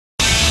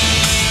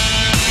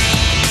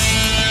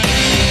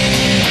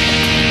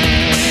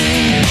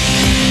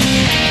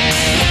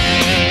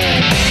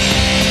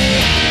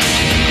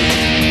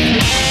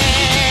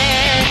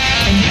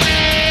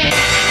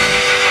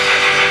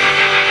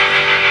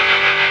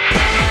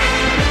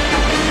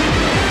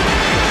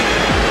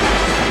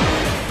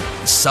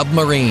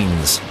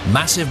Submarines,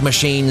 massive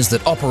machines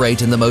that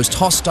operate in the most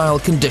hostile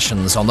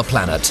conditions on the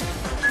planet.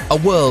 A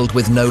world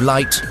with no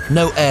light,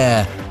 no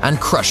air, and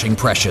crushing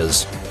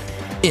pressures.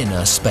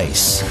 Inner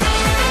space.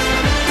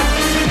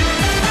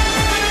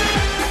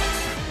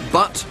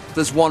 But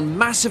there's one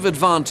massive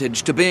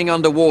advantage to being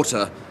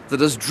underwater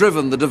that has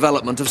driven the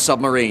development of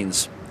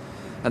submarines.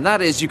 And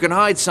that is you can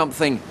hide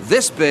something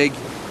this big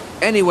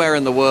anywhere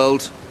in the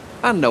world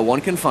and no one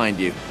can find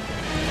you.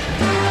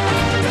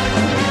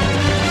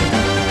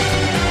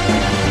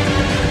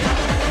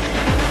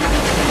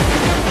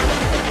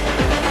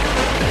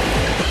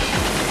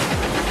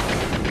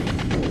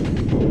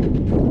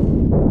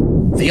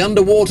 The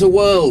underwater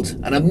world,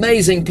 an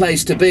amazing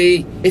place to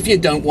be if you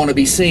don't want to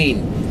be seen.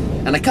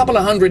 And a couple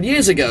of hundred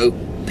years ago,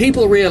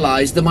 people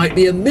realized there might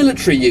be a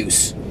military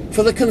use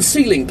for the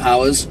concealing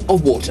powers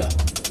of water.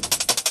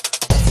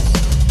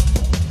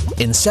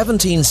 In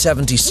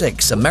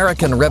 1776,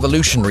 American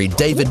revolutionary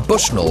David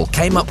Bushnell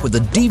came up with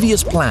a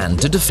devious plan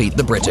to defeat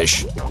the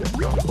British.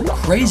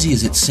 Crazy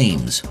as it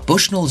seems,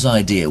 Bushnell's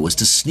idea was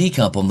to sneak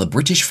up on the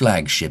British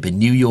flagship in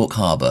New York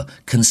Harbor,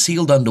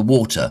 concealed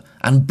underwater,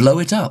 and blow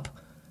it up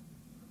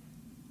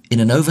in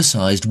an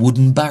oversized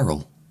wooden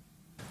barrel.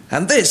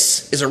 And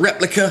this is a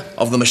replica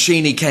of the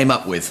machine he came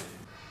up with.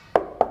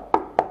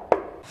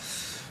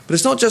 But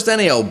it's not just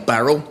any old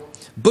barrel.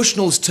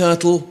 Bushnell's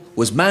turtle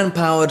was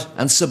man-powered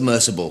and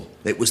submersible.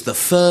 It was the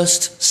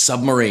first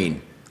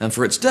submarine, and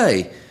for its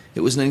day,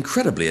 it was an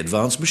incredibly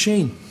advanced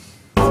machine.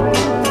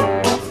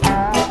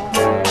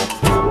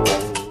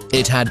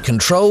 It had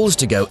controls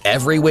to go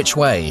every which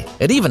way.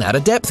 It even had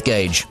a depth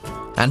gauge.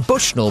 And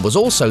Bushnell was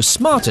also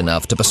smart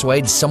enough to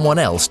persuade someone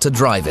else to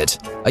drive it,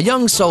 a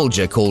young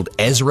soldier called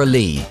Ezra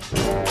Lee.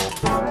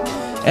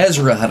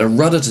 Ezra had a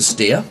rudder to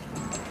steer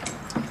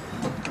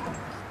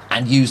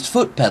and used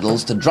foot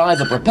pedals to drive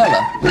a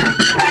propeller,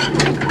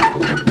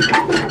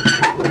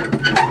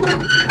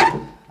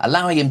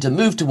 allowing him to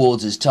move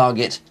towards his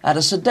target at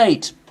a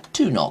sedate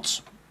 2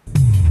 knots.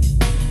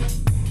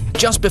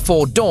 Just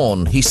before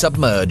dawn, he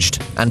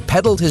submerged and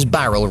pedaled his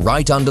barrel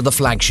right under the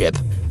flagship.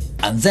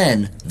 And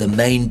then the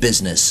main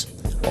business.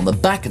 On the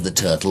back of the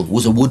turtle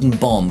was a wooden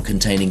bomb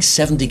containing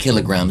 70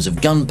 kilograms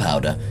of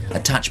gunpowder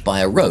attached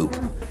by a rope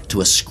to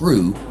a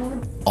screw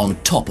on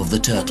top of the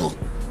turtle,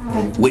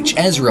 which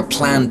Ezra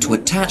planned to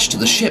attach to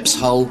the ship's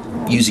hull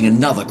using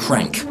another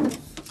crank.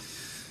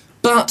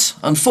 But,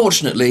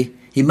 unfortunately,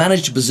 he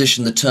managed to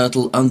position the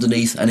turtle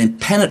underneath an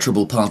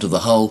impenetrable part of the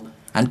hull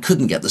and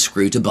couldn't get the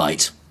screw to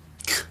bite.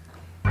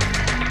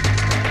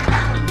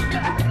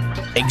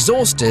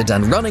 Exhausted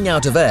and running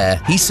out of air,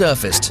 he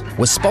surfaced,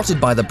 was spotted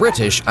by the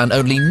British and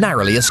only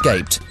narrowly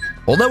escaped.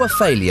 Although a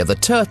failure, the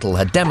turtle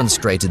had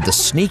demonstrated the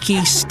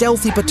sneaky,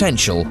 stealthy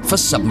potential for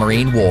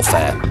submarine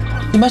warfare.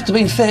 He must have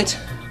been fit.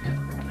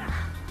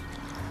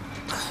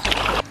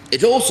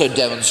 It also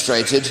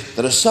demonstrated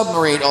that a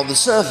submarine on the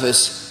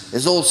surface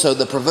is also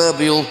the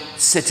proverbial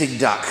sitting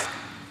duck.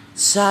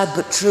 Sad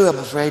but true, I'm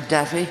afraid,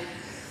 Daffy.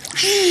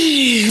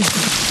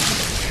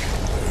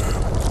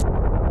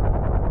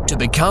 To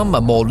become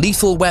a more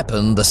lethal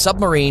weapon, the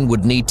submarine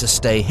would need to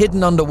stay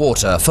hidden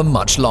underwater for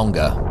much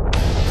longer.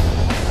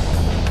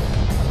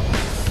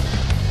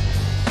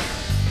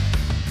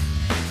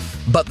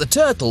 But the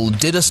turtle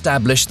did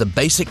establish the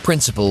basic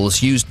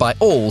principles used by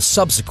all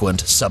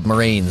subsequent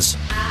submarines.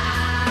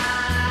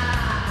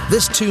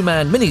 This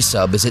 2-man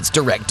mini-sub is its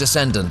direct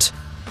descendant.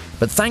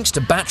 But thanks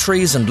to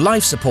batteries and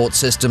life support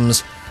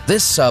systems,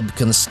 this sub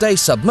can stay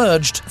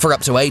submerged for up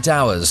to 8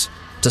 hours,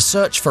 to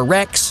search for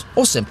wrecks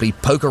or simply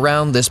poke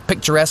around this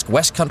picturesque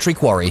West Country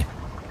quarry.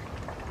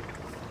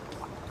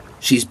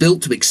 She's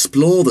built to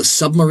explore the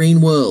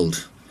submarine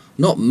world,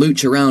 not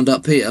mooch around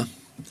up here.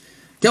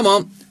 Come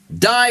on,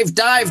 dive,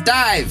 dive,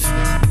 dive!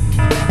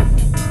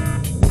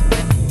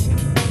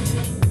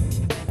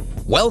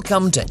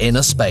 Welcome to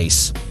inner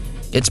space.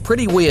 It's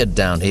pretty weird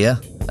down here,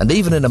 and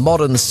even in a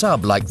modern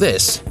sub like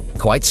this,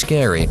 quite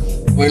scary.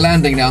 We're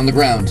landing now on the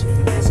ground.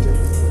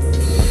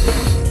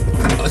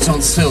 Oh, it's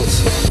on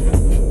stilts.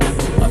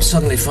 I'm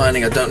suddenly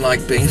finding I don't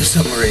like being in a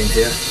submarine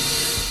here.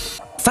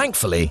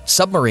 Thankfully,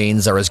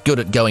 submarines are as good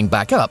at going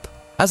back up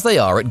as they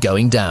are at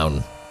going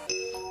down.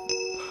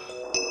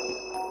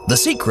 The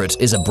secret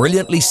is a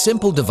brilliantly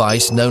simple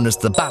device known as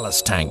the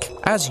ballast tank,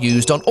 as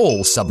used on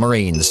all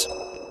submarines.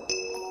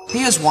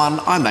 Here's one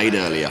I made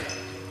earlier.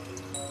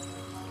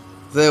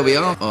 There we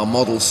are, our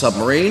model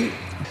submarine.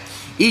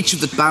 Each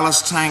of the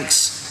ballast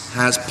tanks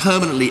has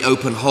permanently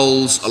open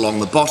holes along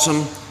the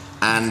bottom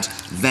and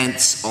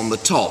vents on the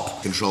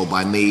top, controlled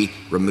by me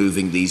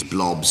removing these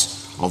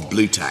blobs of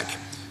blue tack.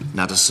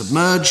 Now to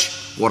submerge,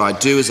 what I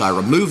do is I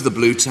remove the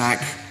blue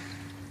tack,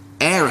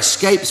 air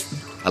escapes,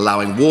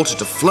 allowing water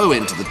to flow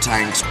into the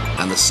tanks,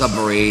 and the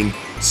submarine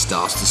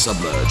starts to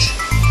submerge.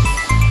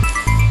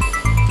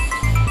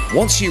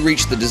 Once you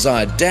reach the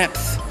desired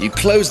depth, you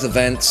close the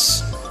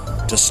vents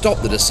to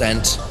stop the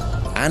descent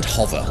and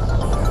hover.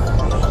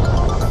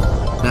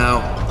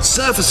 Now,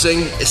 surfacing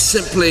is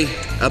simply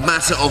a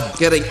matter of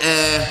getting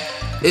air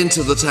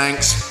into the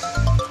tanks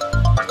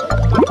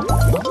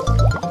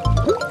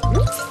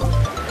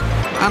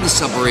and the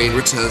submarine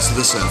returns to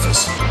the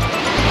surface.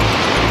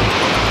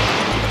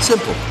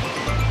 Simple.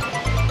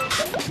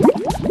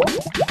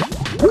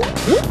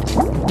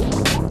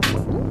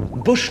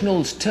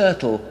 Bushnell's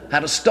turtle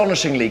had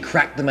astonishingly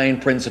cracked the main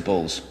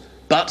principles,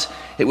 but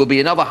it would be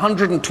another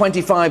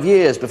 125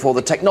 years before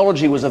the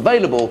technology was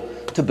available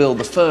to build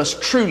the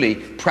first truly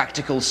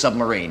practical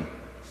submarine.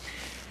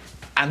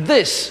 And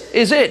this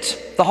is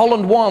it, the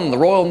Holland 1, the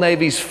Royal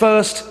Navy's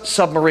first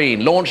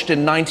submarine, launched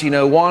in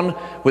 1901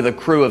 with a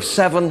crew of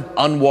 7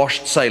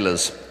 unwashed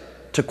sailors,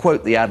 to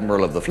quote the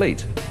Admiral of the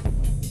Fleet.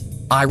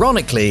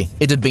 Ironically,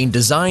 it had been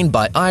designed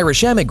by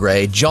Irish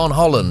emigre John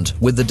Holland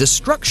with the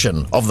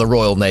destruction of the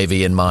Royal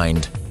Navy in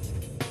mind.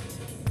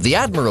 The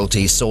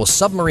Admiralty saw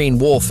submarine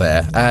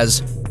warfare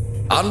as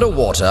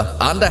underwater,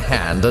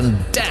 underhand,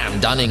 and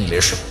damned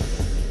un-English,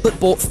 but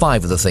bought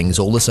 5 of the things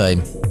all the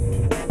same.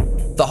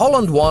 The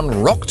Holland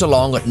 1 rocked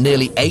along at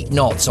nearly 8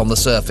 knots on the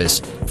surface,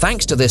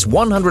 thanks to this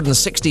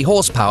 160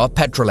 horsepower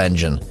petrol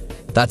engine.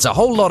 That's a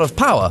whole lot of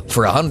power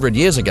for 100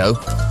 years ago,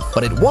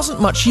 but it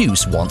wasn't much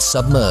use once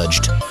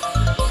submerged.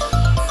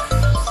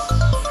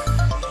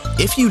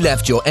 If you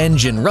left your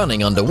engine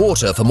running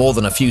underwater for more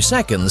than a few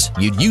seconds,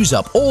 you'd use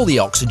up all the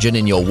oxygen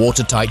in your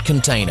watertight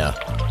container,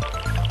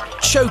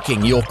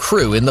 choking your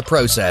crew in the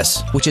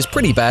process, which is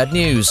pretty bad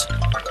news.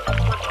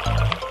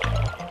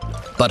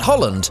 But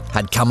Holland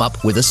had come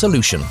up with a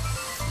solution.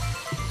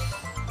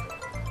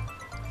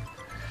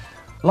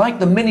 Like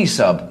the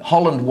mini-sub,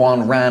 Holland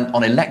 1 ran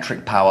on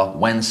electric power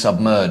when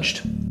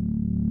submerged.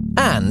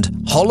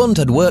 And Holland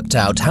had worked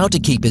out how to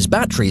keep his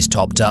batteries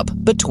topped up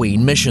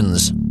between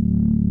missions.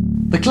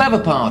 The clever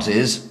part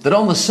is that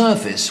on the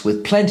surface,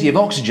 with plenty of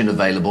oxygen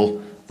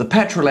available, the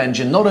petrol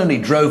engine not only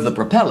drove the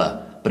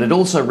propeller, but it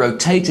also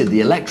rotated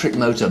the electric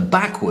motor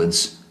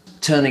backwards,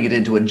 turning it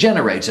into a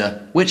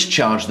generator which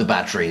charged the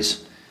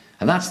batteries.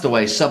 And that's the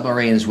way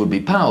submarines would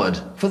be powered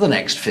for the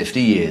next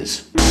 50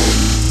 years.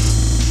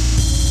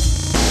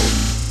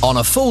 On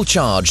a full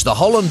charge, the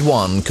Holland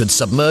 1 could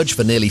submerge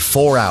for nearly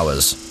 4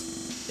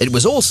 hours. It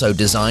was also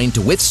designed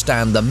to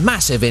withstand the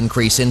massive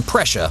increase in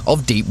pressure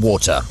of deep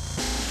water.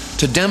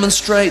 To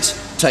demonstrate,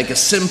 take a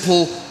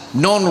simple,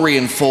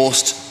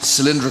 non-reinforced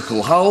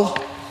cylindrical hull,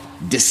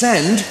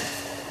 descend,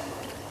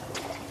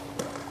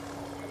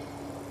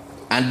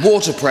 and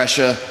water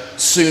pressure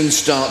soon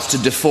starts to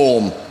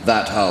deform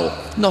that hull.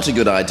 Not a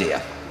good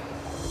idea.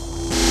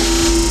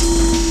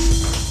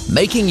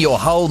 Making your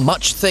hull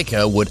much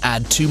thicker would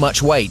add too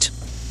much weight.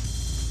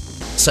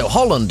 So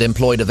Holland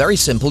employed a very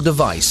simple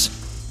device,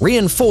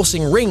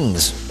 reinforcing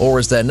rings, or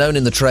as they're known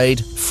in the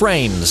trade,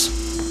 frames.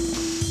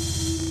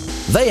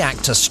 They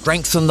act to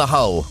strengthen the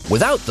hull.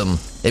 Without them,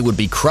 it would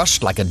be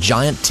crushed like a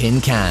giant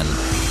tin can.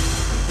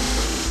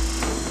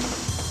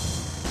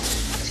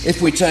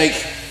 If we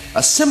take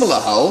a similar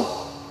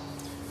hull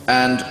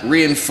and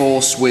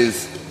reinforce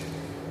with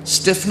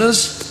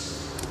stiffeners,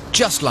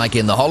 just like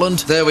in the Holland,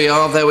 there we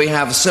are, there we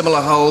have a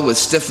similar hull with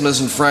stiffeners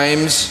and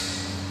frames.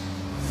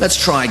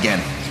 Let's try again.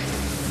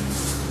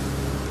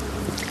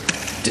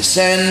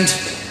 Descend.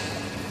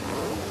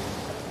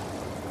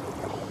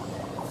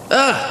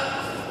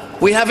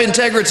 We have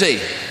integrity.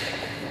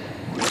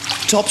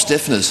 Top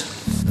stiffeners.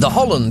 The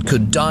Holland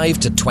could dive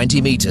to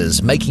 20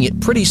 meters, making it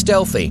pretty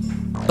stealthy.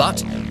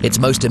 But its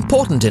most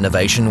important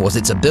innovation was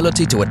its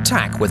ability to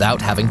attack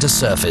without having to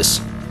surface.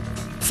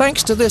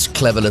 Thanks to this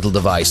clever little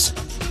device.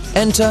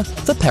 Enter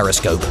the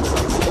periscope.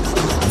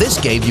 This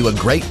gave you a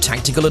great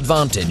tactical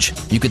advantage.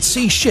 You could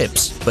see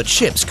ships, but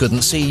ships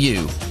couldn't see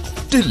you.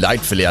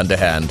 Delightfully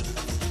underhand.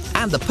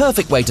 And the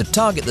perfect way to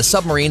target the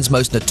submarine's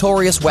most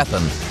notorious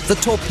weapon, the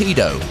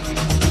torpedo.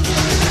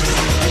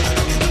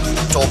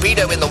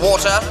 Torpedo in the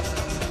water.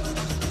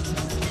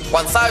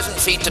 1,000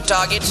 feet to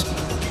target.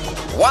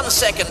 1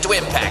 second to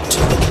impact.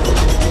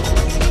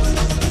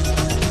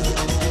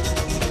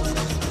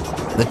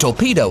 The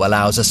torpedo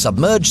allows a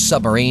submerged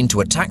submarine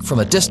to attack from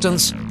a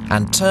distance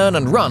and turn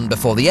and run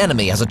before the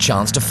enemy has a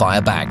chance to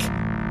fire back.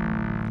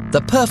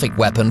 The perfect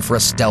weapon for a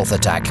stealth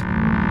attack.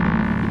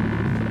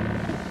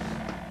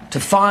 To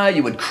fire,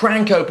 you would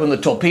crank open the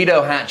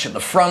torpedo hatch at the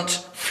front,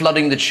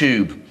 flooding the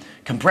tube.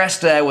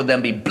 Compressed air would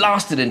then be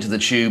blasted into the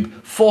tube,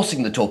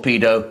 forcing the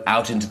torpedo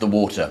out into the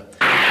water.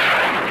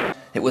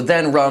 It would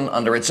then run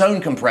under its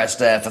own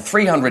compressed air for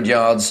 300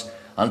 yards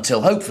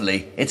until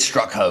hopefully it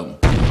struck home.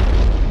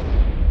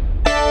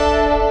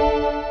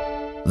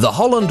 The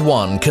Holland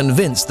 1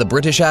 convinced the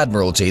British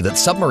Admiralty that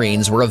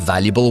submarines were a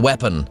valuable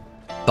weapon.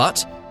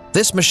 But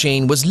this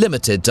machine was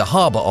limited to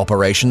harbour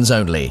operations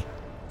only.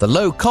 The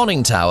low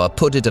conning tower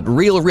put it at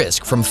real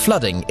risk from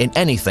flooding in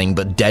anything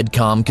but dead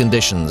calm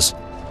conditions.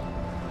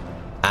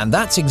 And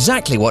that's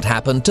exactly what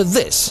happened to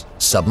this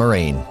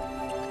submarine.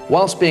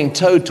 Whilst being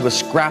towed to a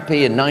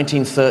scrappy in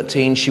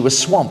 1913, she was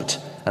swamped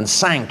and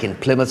sank in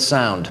Plymouth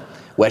Sound,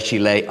 where she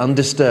lay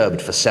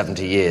undisturbed for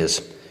 70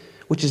 years.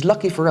 Which is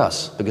lucky for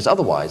us, because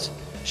otherwise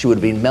she would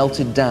have been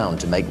melted down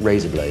to make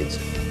razor blades.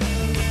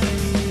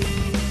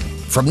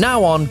 From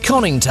now on,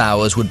 conning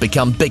towers would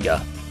become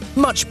bigger,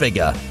 much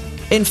bigger,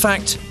 in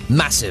fact,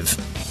 massive.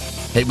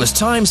 It was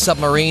time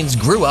submarines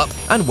grew up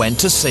and went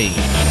to sea.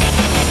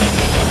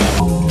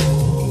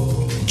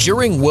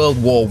 During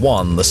World War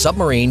I, the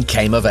submarine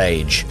came of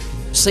age,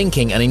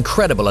 sinking an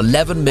incredible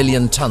 11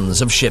 million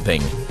tons of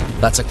shipping.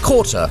 That's a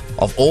quarter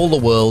of all the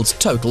world's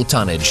total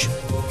tonnage.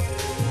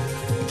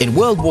 In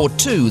World War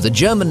II, the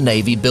German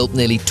Navy built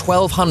nearly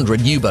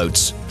 1,200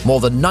 U-boats, more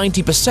than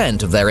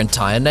 90% of their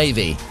entire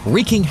navy,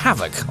 wreaking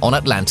havoc on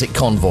Atlantic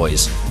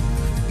convoys.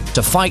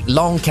 To fight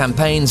long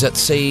campaigns at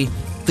sea,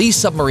 these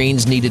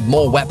submarines needed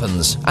more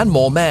weapons and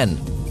more men.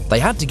 They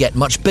had to get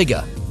much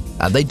bigger,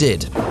 and they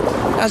did.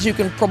 As you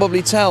can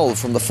probably tell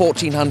from the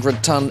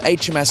 1,400-ton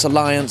HMS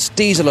Alliance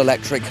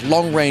diesel-electric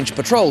long-range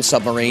patrol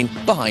submarine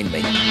behind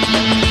me.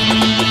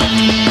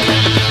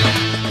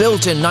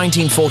 Built in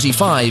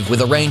 1945 with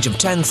a range of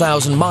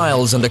 10,000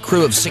 miles and a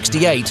crew of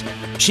 68,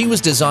 she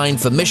was designed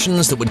for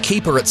missions that would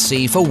keep her at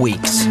sea for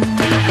weeks.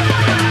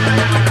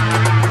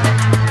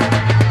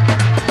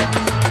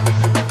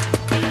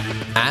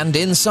 And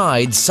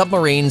inside,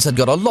 submarines had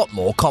got a lot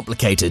more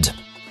complicated.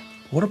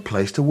 What a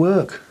place to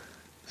work.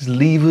 There's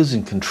levers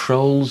and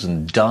controls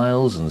and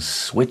dials and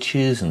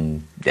switches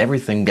and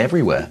everything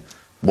everywhere.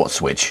 What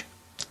switch?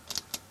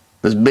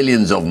 There's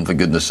millions of them, for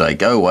goodness sake,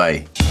 go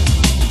away.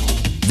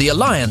 The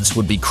Alliance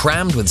would be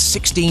crammed with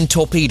 16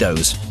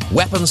 torpedoes.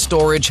 Weapon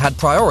storage had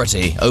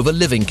priority over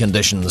living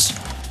conditions.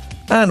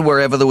 And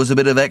wherever there was a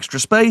bit of extra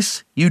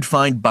space, you'd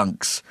find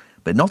bunks.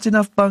 But not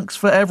enough bunks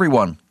for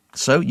everyone.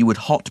 So you would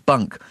hot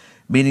bunk,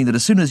 meaning that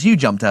as soon as you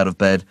jumped out of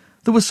bed,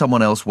 there was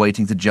someone else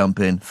waiting to jump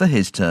in for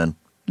his turn.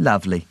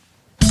 Lovely.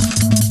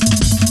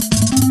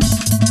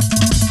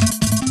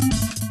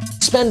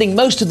 Spending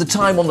most of the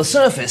time on the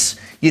surface,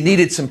 you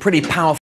needed some pretty powerful